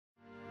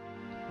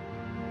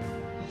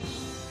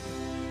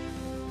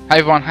Hey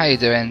everyone, how you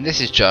doing?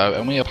 This is Joe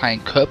and we are playing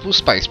Kerbal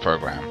Space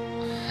Program.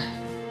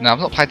 Now I've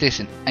not played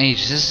this in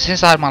ages,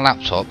 since I had my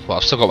laptop. Well,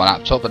 I've still got my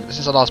laptop, but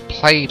since I last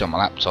played on my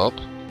laptop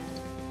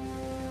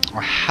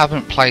I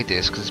haven't played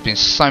this because there's been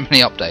so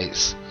many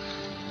updates.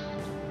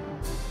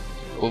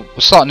 We'll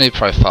start a new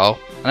profile,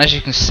 and as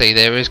you can see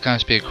there is going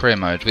to be a career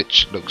mode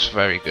which looks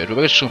very good.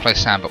 We're just going to play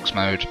sandbox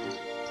mode,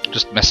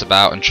 just mess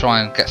about and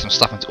try and get some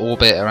stuff into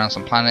orbit around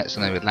some planets,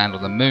 and then we'd land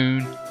on the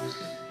moon.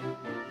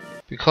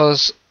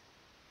 Because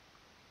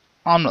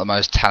I'm not the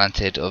most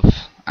talented of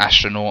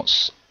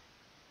astronauts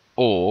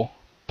or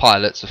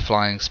pilots of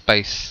flying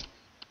space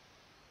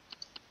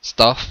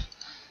stuff,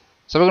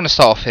 so we're going to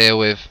start off here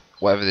with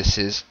whatever this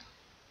is,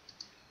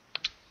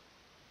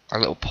 a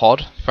little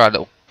pod for our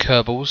little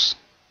Kerbals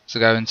to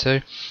go into.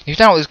 If you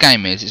don't know what this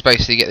game is, it's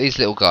basically you get these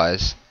little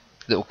guys,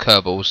 little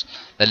Kerbals.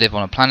 They live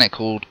on a planet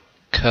called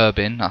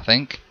Kerbin, I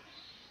think.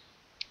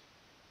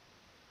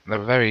 They're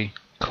very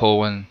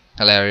cool and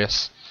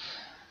hilarious,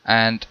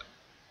 and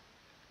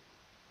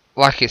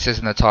like it says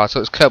in the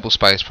title, it's Kerbal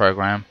Space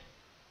Program,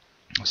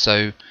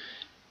 so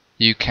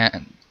you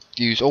can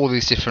use all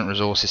these different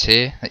resources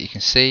here that you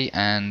can see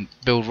and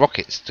build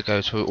rockets to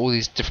go to all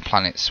these different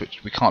planets,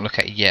 which we can't look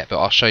at yet, but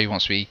I'll show you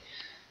once we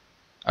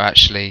are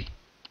actually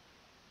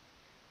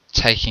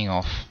taking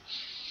off.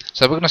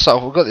 So we're going to start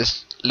off. We've got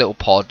this little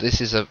pod.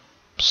 This is a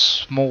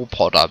small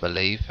pod, I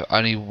believe.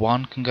 Only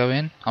one can go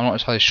in. I'm not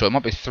entirely sure. It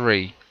might be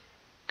 3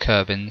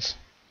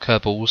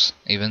 Kerbals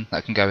even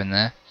that can go in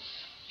there.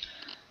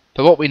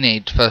 But what we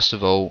need first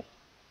of all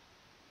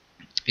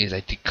is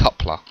a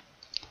decoupler.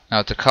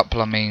 Now a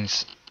decoupler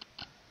means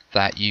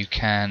that you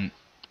can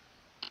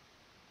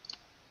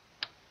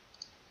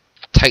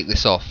take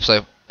this off.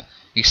 So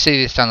you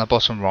see this down the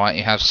bottom right,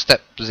 you have step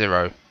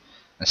 0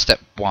 and step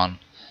 1.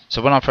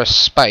 So when I press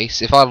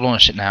space, if I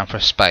launch it now and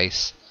press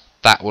space,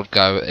 that would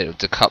go, it would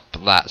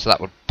decouple that, so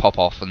that would pop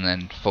off and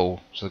then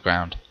fall to the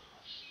ground.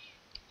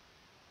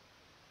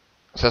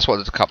 So that's what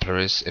the decoupler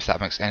is, if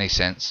that makes any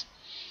sense.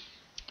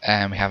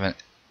 And we have an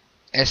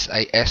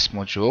SAS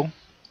module.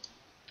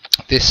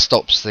 This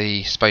stops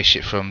the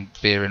spaceship from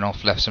veering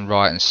off left and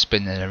right and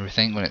spinning and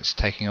everything when it's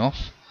taking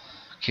off.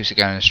 Keeps it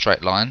going in a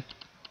straight line.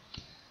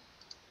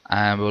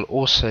 And we'll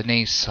also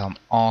need some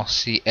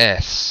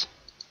RCS.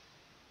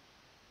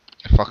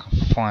 If I can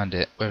find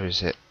it, where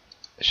is it?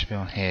 It should be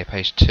on here,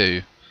 page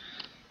 2.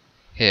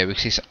 Here we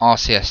can see some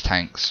RCS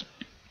tanks.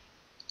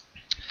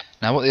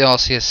 Now what the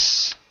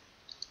RCS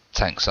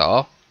tanks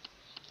are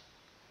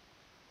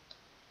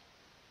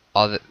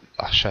I'll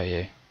show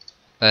you.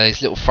 They're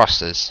these little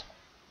thrusters.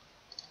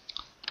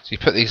 So you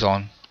put these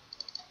on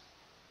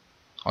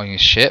your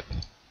ship,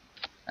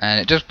 and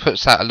it just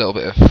puts out a little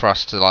bit of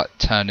thrust to like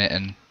turn it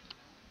and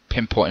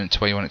pinpoint it to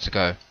where you want it to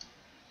go.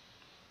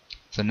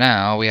 So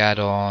now we add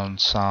on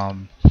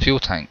some fuel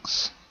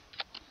tanks.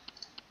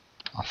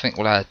 I think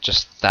we'll add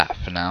just that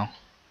for now.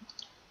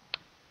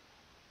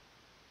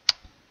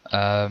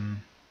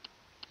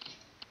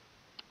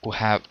 We'll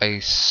have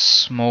a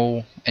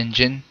small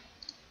engine,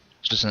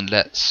 which doesn't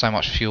let so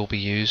much fuel be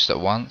used at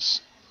once.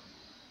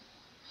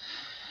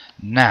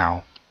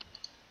 Now,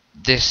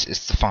 this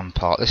is the fun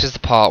part. This is the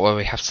part where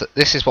we have to.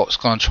 This is what's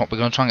going to try. We're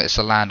going to try and get this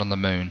to land on the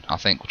moon. I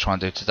think we'll try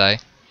and do today.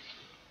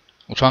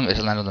 We'll try and get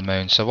it to land on the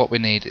moon. So what we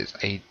need is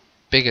a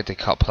bigger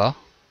decoupler,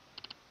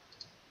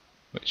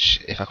 which,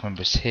 if I can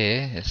remember, is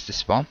here. It's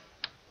this one.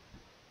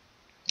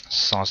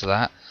 Size of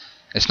that.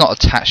 It's not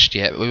attached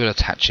yet, but we will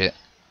attach it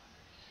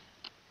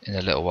in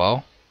a little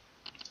while.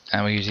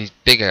 And we use these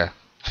bigger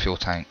fuel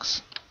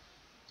tanks.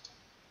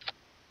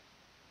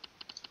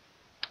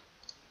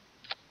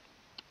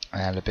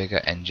 And a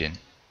bigger engine.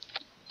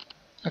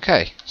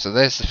 Okay, so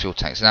there's the fuel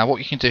tanks. Now what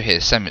you can do here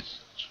is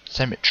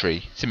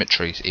symmetry. So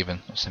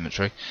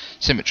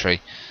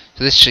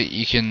this sheet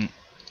you can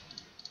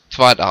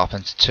divide it up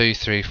into 2,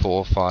 3,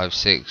 4, 5,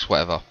 6,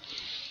 whatever.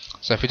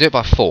 So if we do it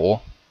by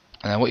 4,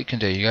 and then what you can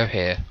do, you go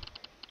here,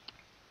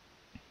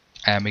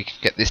 and we can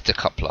get this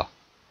decoupler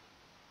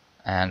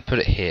and put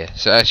it here.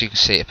 So as you can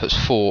see, it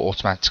puts 4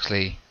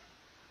 automatically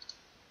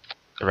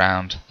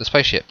around the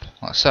spaceship,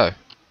 like so.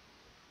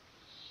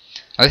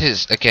 Now this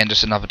is again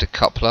just another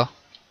decoupler.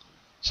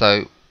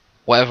 So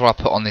whatever I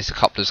put on these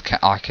decouplers,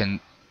 I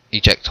can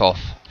eject off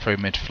through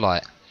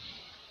mid-flight.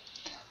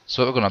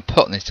 So what we're going to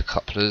put on these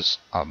decouplers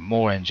are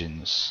more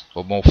engines,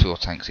 or more fuel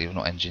tanks even,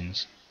 not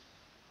engines.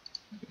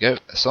 There we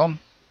go, that's on.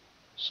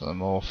 So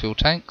more fuel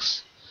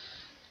tanks.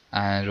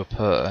 And we'll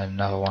put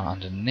another one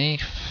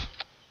underneath.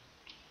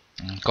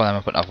 Go on, then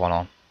we'll put another one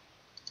on.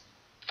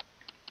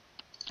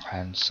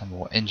 And some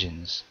more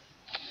engines.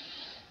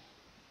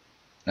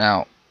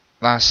 Now,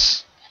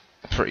 that's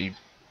a pretty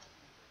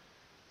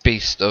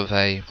beast of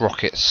a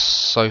rocket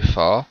so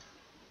far.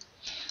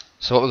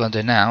 So what we're going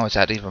to do now is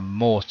add even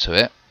more to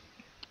it.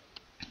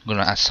 I'm going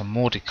to add some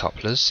more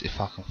decouplers if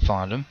I can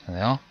find them. There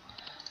they are.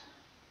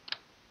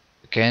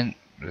 Again,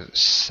 the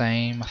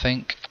same I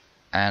think.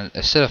 And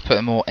instead of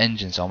putting more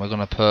engines on, we're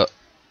going to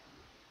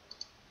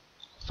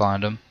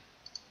find them,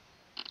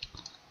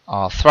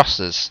 are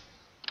thrusters,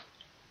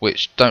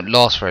 which don't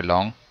last very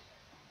long,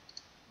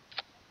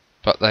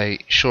 but they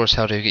sure as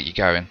hell do get you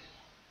going.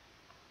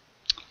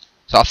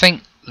 So I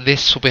think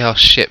this will be our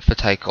ship for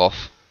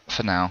takeoff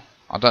for now.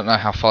 I don't know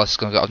how far this is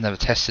going to go. I've never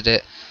tested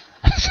it.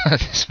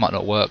 This might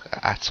not work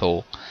at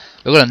all.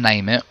 We're going to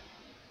name it.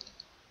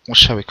 What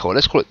shall we call it?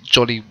 Let's call it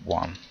Jolly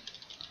 1.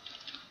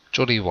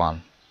 Jolly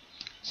 1.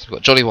 So we've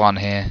got Jolly 1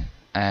 here,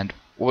 and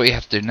what we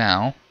have to do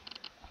now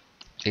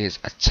is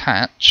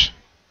attach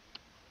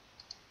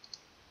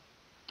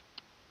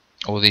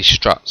all these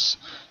struts.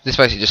 This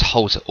basically just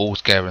holds it all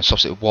together and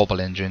stops it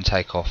wobbling during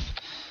takeoff.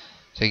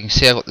 So you can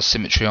see I've got the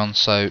symmetry on,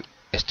 so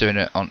it's doing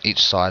it on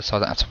each side, so I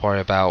don't have to worry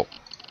about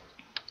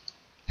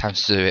having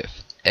to do it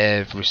for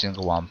every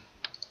single one.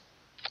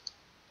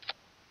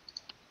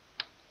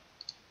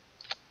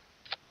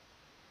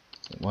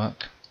 Doesn't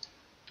work.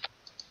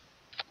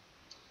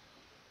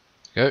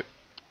 Go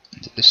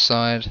into this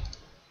side.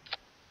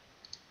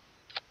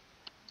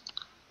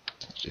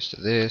 Just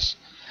to this.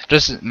 It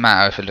doesn't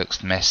matter if it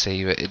looks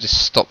messy, but it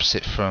just stops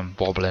it from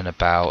wobbling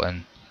about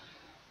and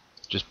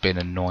just being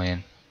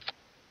annoying.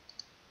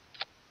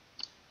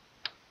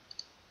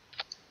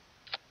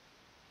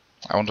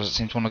 That one doesn't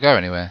seem to want to go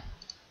anywhere.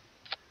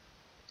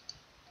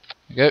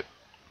 There we go.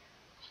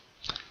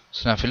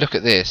 So now if we look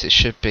at this, it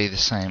should be the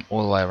same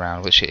all the way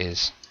around, which it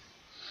is.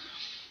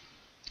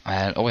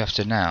 And all we have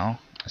to do now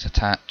is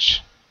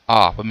attach...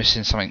 Ah, we're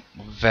missing something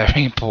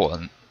very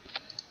important.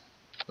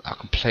 I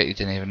completely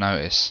didn't even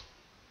notice.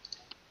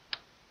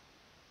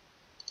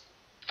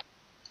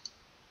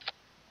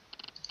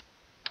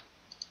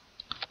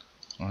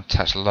 I'm going to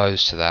attach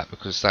loads to that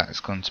because that is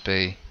going to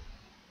be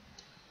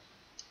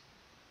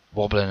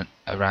wobbling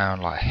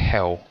around like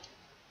hell.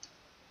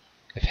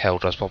 If hell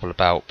does wobble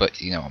about,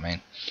 but you know what I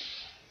mean.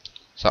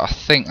 So I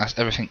think that's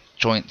everything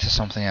joint to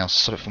something else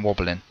to stop it from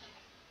wobbling.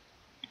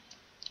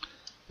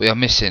 We are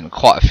missing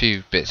quite a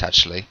few bits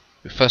actually.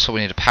 First of all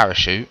we need a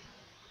parachute,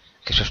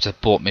 because we have to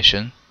abort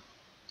mission.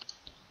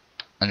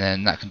 And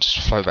then that can just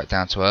flow back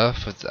down to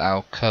Earth with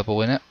our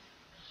Kerbal in it.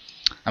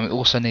 And we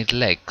also need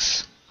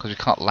legs, because we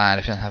can't land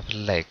if we don't have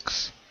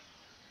legs.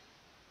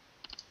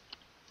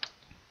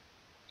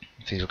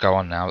 If these will go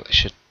on now, it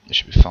should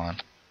be fine.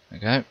 There we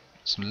go,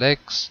 some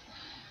legs.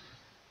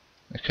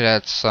 We could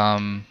add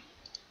some...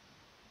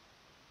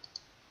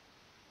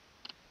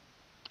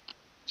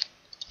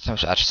 I don't know if we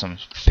should add some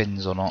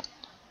fins or not.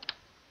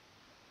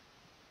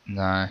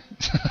 No, I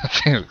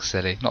think it looks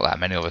silly. Not that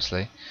many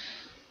obviously.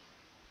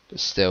 But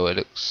still, it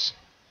looks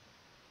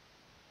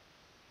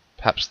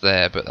perhaps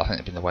there, but I think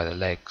it'd be in the way of the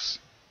legs.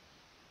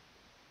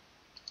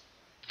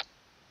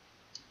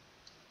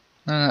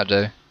 No, that'll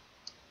do.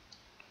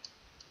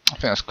 I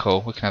think that's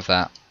cool. We can have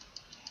that.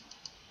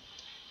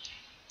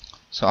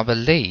 So I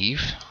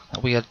believe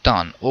that we are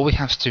done. All we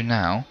have to do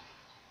now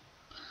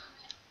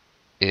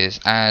is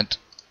add.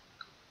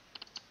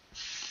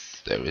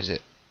 There is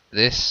it.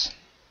 This.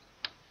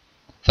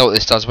 So what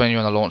this does when you're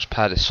on the launch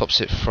pad, it stops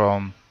it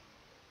from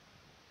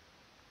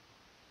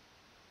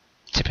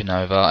tipping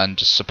over and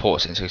just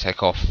supports it until you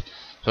take off. So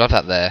we'll have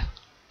that there,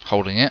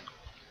 holding it.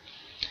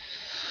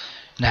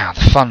 Now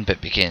the fun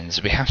bit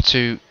begins. We have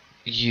to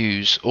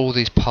use all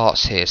these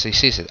parts here. So you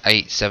see it says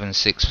 8, 7,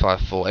 6,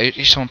 5, 4.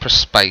 Each time I press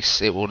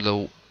space, it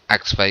will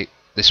activate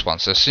this one.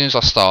 So as soon as I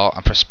start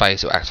and press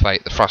space, it will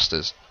activate the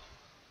thrusters.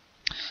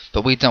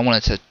 But we don't want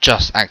it to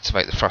just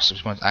activate the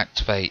thrusters. We want it to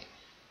activate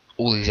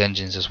all these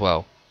engines as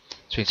well.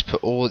 So we need to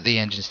put all the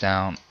engines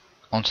down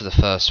onto the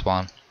first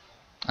one,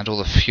 and all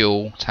the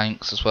fuel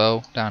tanks as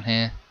well down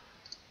here.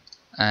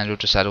 And we'll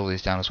just add all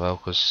these down as well,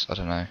 because I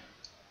don't know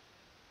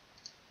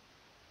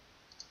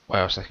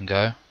where else they can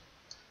go.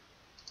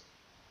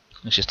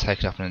 It's just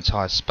taking up an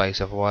entire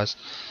space otherwise.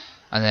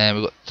 And then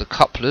we've got the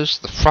couplers,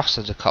 the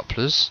thruster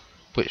decouplers,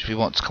 which we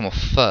want to come off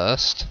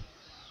first,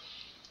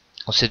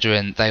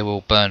 considering they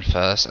will burn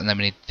first, and then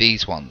we need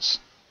these ones,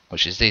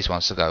 which is these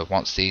ones to go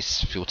once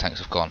these fuel tanks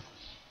have gone.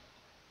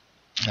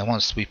 Now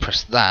once we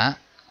press that,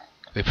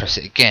 we press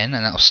it again,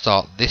 and that will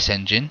start this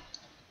engine.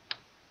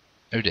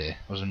 Oh dear,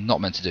 I was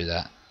not meant to do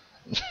that.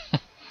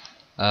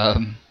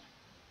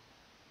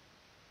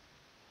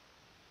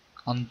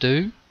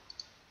 Undo.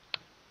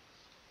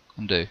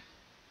 Undo.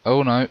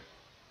 Oh no.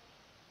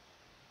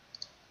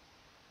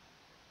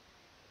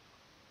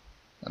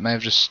 That may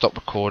have just stopped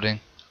recording.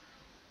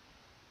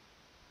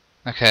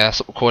 Okay, I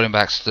stopped recording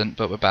by accident,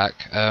 but we're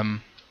back.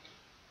 There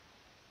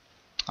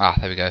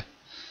we go.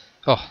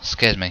 Oh,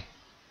 scared me.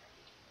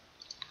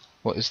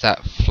 What is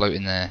that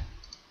floating there?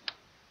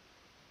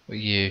 What are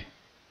you?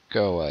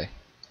 Go away.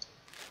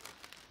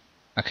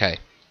 Okay,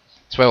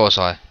 so where was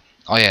I?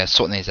 Oh yeah,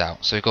 sorting these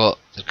out. So we've got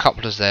the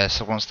couplers there,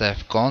 so once they're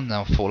gone,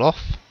 they'll fall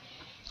off.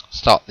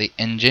 Start the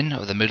engine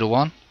of the middle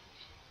one.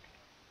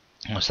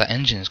 Once that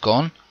engine's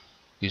gone,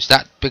 use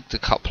that big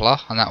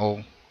decoupler, and that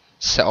will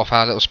set off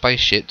our little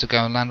spaceship to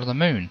go and land on the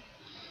moon.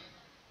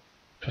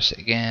 Press it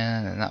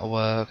again, and that'll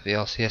work. The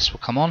LCS will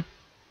come on.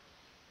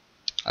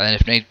 And then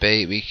if need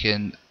be, we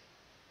can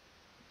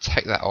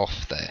take that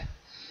off there.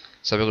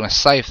 So we're going to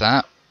save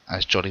that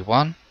as Jolly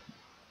 1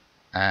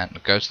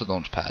 and go to the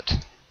launch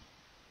pad.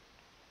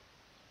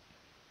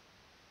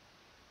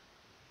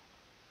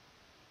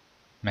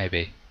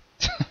 Maybe.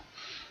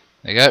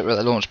 There you go, we're at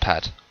the launch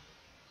pad.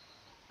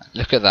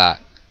 Look at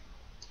that.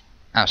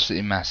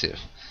 Absolutely massive.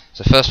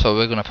 So first of all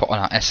we're going to put on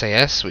our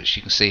SAS, which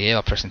you can see here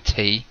by pressing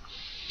T,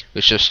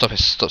 which just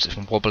stops it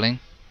from wobbling.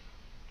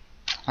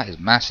 That is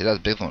massive, that's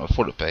bigger than what I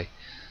thought it would be.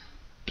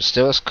 But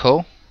still, that's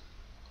cool.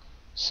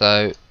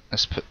 So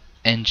let's put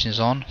engines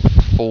on,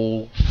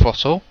 full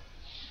throttle.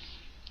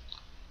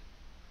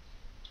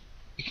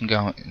 You can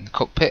go in the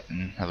cockpit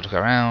and have a look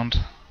around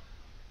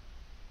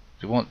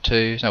if you want to.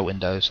 There's no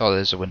windows. Oh,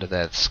 there's a window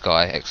there, the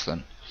sky,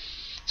 excellent.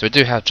 So we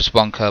do have just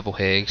one Kerbal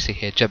here. You can see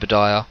here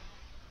Jebediah.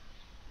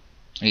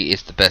 He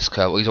is the best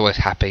Kerbal. He's always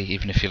happy,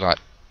 even if you're like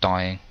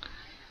dying.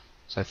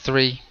 So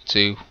 3,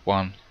 2,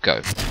 1,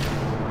 go.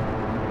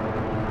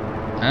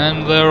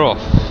 And they're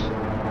off.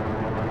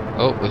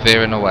 Oh, we're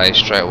veering away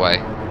straight away.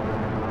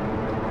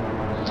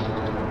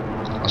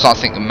 I was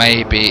starting to think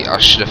maybe I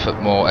should have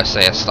put more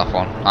SAS stuff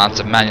on. I have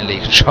to manually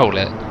control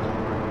it.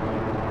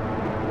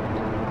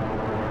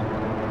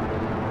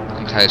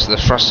 Okay, so the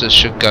thrusters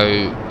should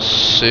go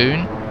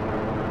soon.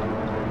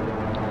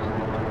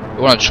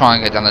 We want to try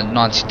and get down the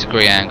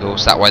 90-degree angle,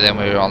 so that way then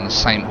we're on the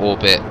same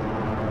orbit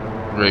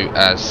route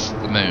as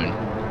the moon.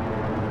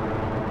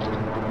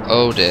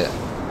 Oh dear.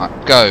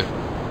 Right, go.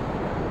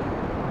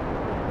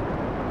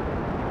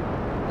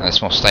 It's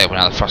more stable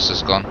now, the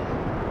thruster's gone. A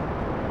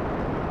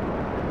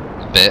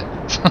bit.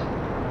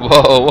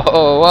 Whoa,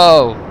 whoa,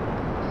 whoa!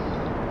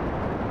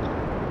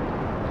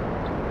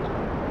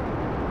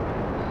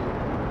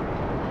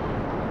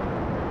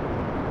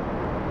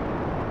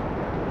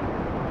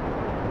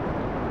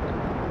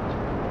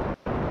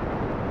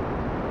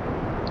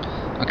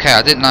 Okay,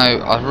 I didn't know,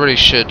 I really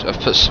should have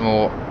put some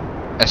more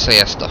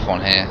SAS stuff on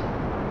here.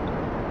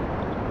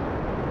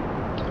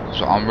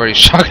 So I'm really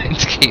struggling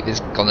to keep this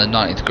on the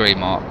 90-degree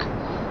mark.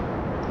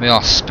 We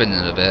are spinning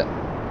a bit.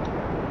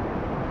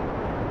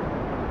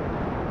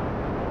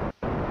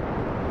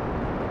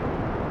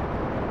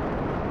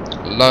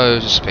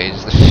 Loads of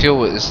speeds. The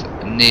fuel is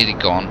nearly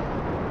gone.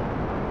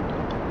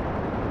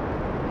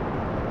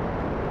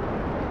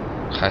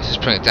 Okay, let's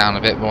just bring it down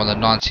a bit more on the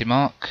 90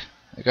 mark.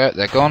 There we go,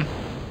 they're gone.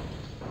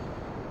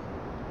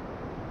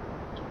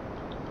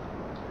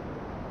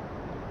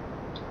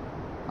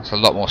 That's a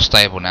lot more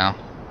stable now.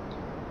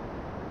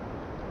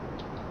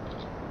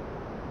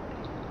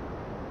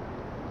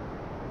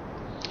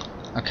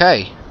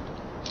 Okay,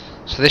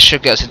 so this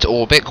should get us into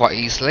orbit quite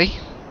easily.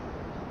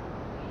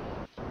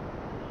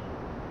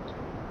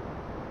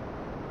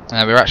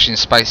 We're actually in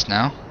space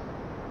now.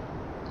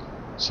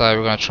 So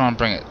we're going to try and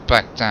bring it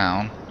back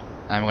down,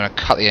 and we're going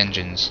to cut the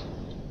engines.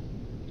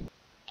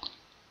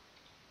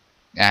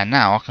 And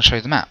now I can show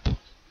you the map.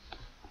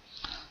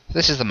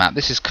 This is the map,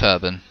 this is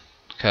Kerbin,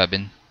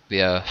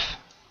 the Earth,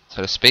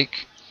 so to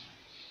speak.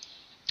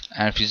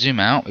 And if you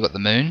zoom out, we've got the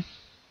moon,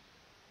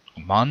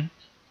 one.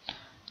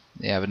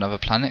 We have another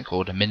planet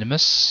called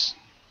Minimus.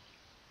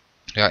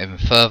 We go even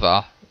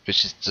further,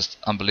 which is just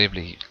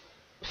unbelievably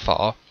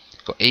far.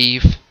 We've got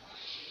Eve.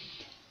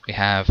 We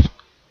have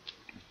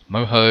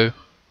Moho,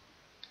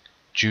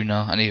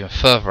 Juna, and even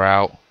further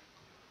out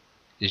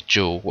is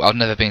Jewel. Well, I've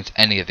never been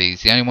to any of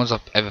these. The only ones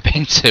I've ever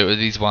been to are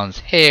these ones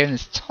here in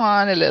this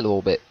tiny little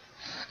orbit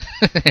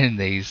in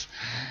these.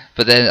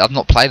 But then I've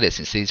not played it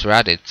since these were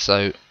added,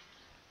 so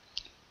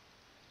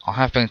I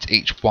have been to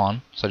each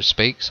one, so to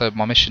speak, so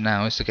my mission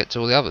now is to get to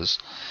all the others.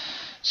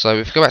 So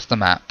if we go back to the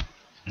map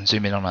and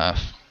zoom in on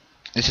Earth,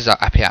 this is our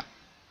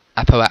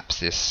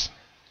apoapsis,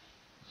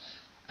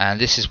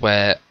 and this is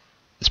where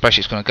the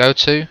spaceship's going to go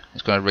to.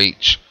 It's going to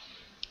reach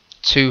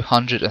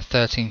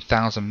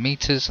 213,000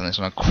 meters, and it's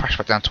going to crash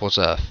back down towards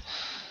Earth.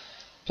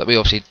 But we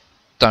obviously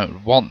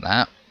don't want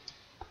that,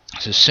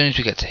 so as soon as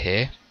we get to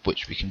here,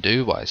 which we can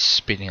do by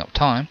speeding up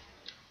time,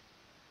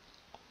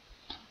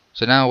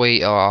 so now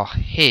we are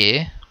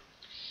here.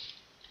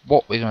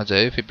 What we're going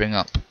to do, if we bring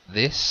up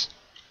this,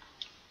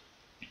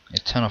 is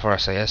turn off our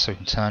SAS so we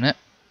can turn it,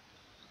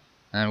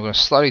 and we're going to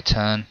slowly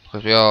turn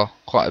because we are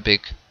quite a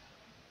big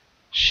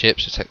ship.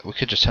 So we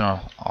could just turn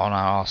on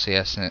our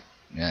RCS, and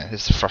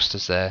there's the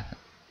thrusters there,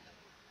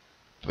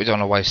 but we don't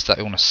want to waste that.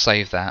 We want to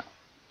save that,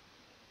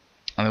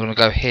 and we're going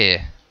to go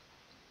here.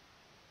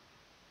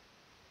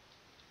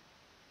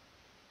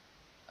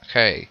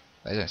 Okay,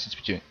 they don't seem to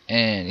be doing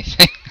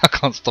anything. I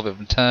can't stop it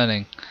from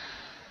turning.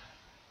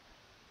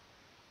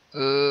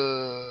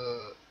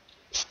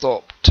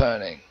 Stop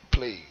turning,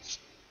 please.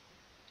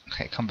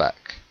 Okay, come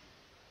back.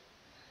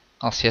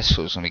 RCS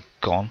fuel is going to be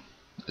gone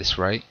at this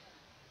rate.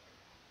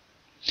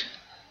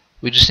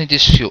 We just need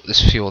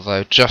this fuel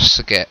though, just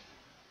to get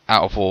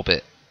out of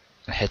orbit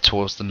and head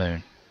towards the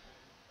moon.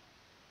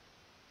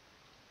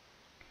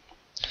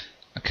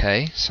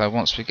 Okay, so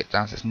once we get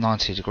down to this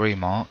 90-degree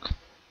mark,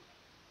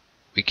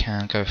 we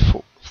can go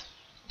full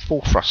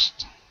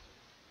thrust.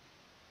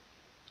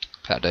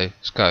 That'll do.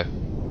 Let's go.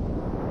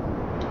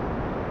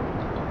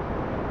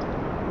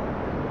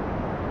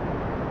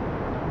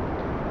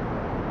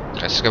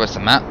 Okay, so let's go back to the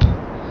map.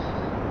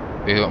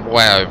 We went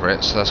way over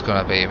it, so that's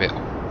going to be a bit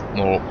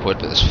more awkward,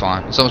 but that's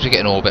fine. As long as we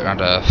get in orbit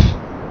around Earth.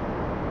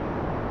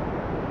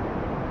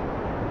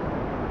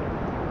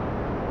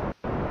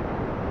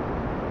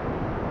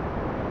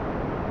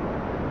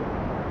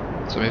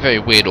 a very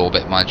weird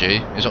orbit, mind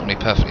you. It's not going to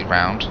be perfectly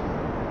round,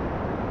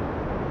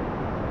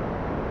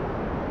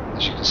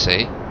 as you can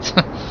see.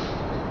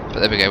 But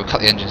there we go, we'll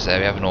cut the engines there,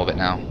 we have an orbit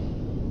now.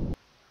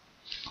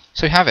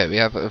 So we have it, we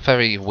have a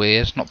very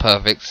weird, not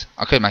perfect.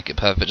 I could make it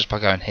perfect just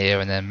by going here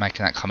and then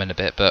making that come in a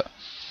bit, but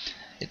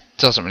it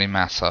doesn't really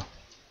matter.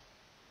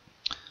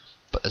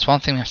 But there's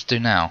one thing we have to do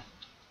now.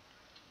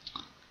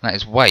 And that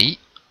is wait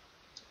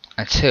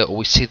until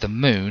we see the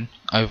moon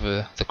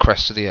over the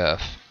crest of the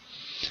Earth.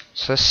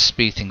 So let's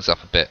speed things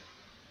up a bit.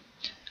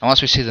 And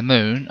once we see the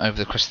moon over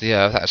the crest of the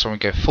Earth, that's when we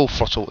go full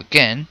throttle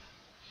again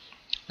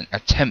and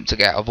attempt to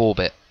get out of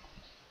orbit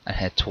and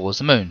head towards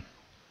the moon.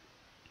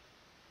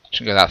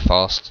 Shouldn't go that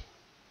fast.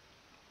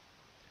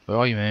 Where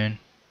are you, moon?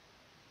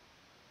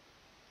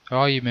 Where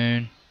are you,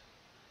 moon?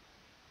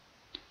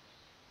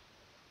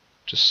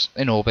 Just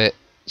in orbit,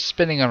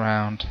 spinning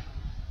around.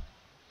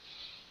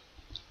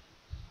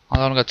 I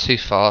don't want to go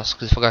too fast,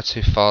 because if I go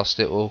too fast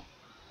it will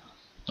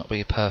not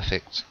be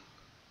perfect.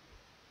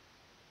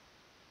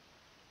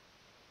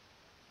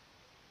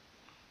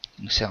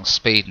 You can see on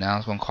speed now,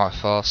 it's gone quite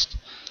fast.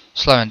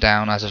 Slowing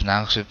down as of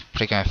now, because we're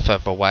probably going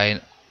further away.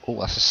 Oh,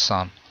 that's the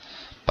sun.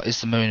 But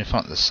is the moon in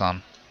front of the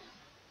sun?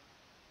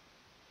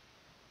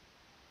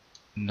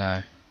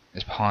 No,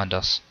 it's behind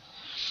us.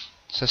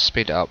 So let's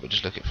speed it up, we'll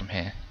just look at it from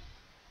here.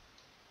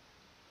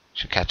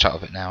 Should catch up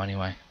with it now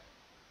anyway.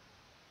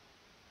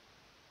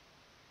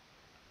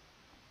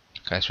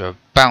 Okay, so we're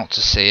about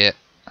to see it.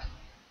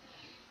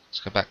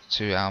 Let's go back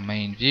to our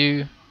main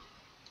view.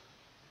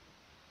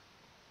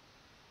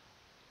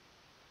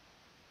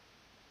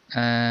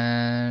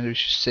 And we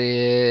should see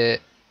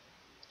it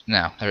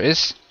now. There it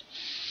is.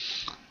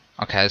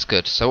 Okay, that's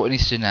good. So what we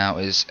need to do now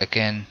is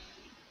again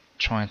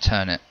try and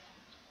turn it.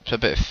 Put a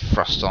bit of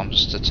thrust on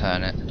just to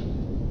turn it.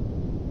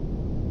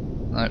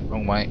 No,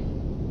 wrong way.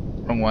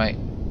 Wrong way.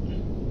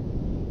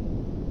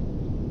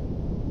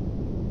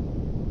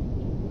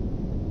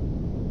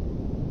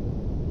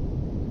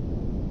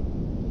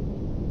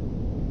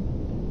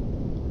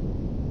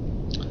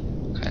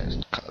 Okay, let's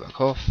cut that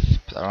back off.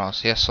 Put our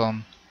RCS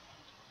on.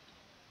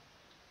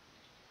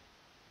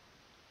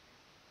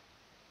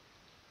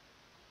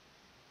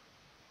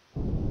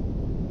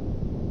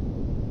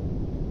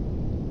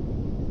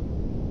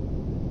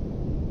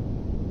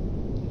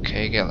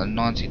 Okay, get the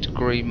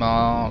 90-degree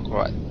mark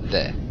right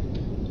there.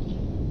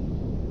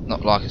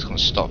 Not like it's going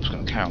to stop, it's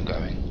going to carry on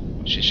going,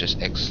 which is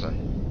just excellent.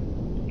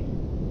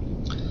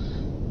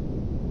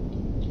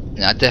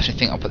 Yeah, I definitely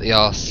think I put the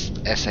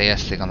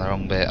SAS thing on the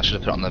wrong bit. I should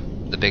have put it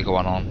on the bigger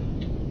one on.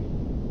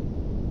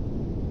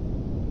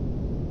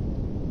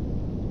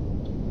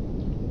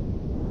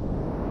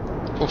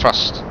 Full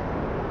thrust.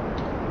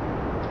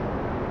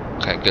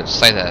 Okay, good.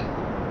 Stay there,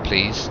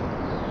 please.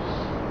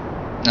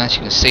 Now, as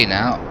you can see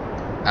now,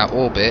 our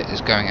orbit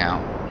is going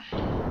out.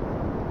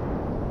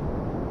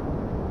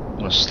 I'm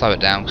going to slow it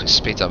down because it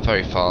speeds up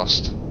very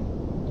fast.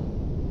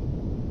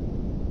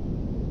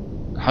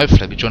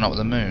 Hopefully we join up with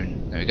the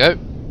moon. There we go.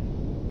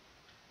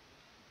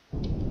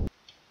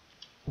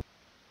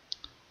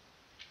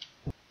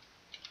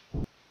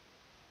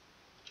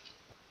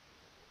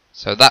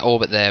 So that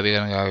orbit there, we're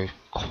going to go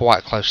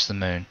quite close to the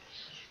moon.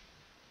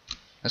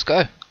 Let's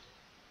go.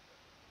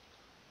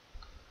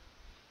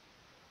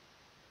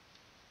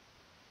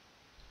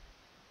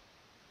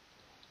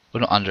 We're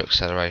not under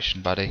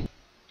acceleration, buddy.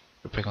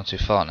 We're probably gone too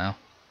far now.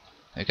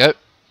 There we go.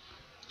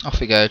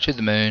 Off we go to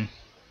the moon.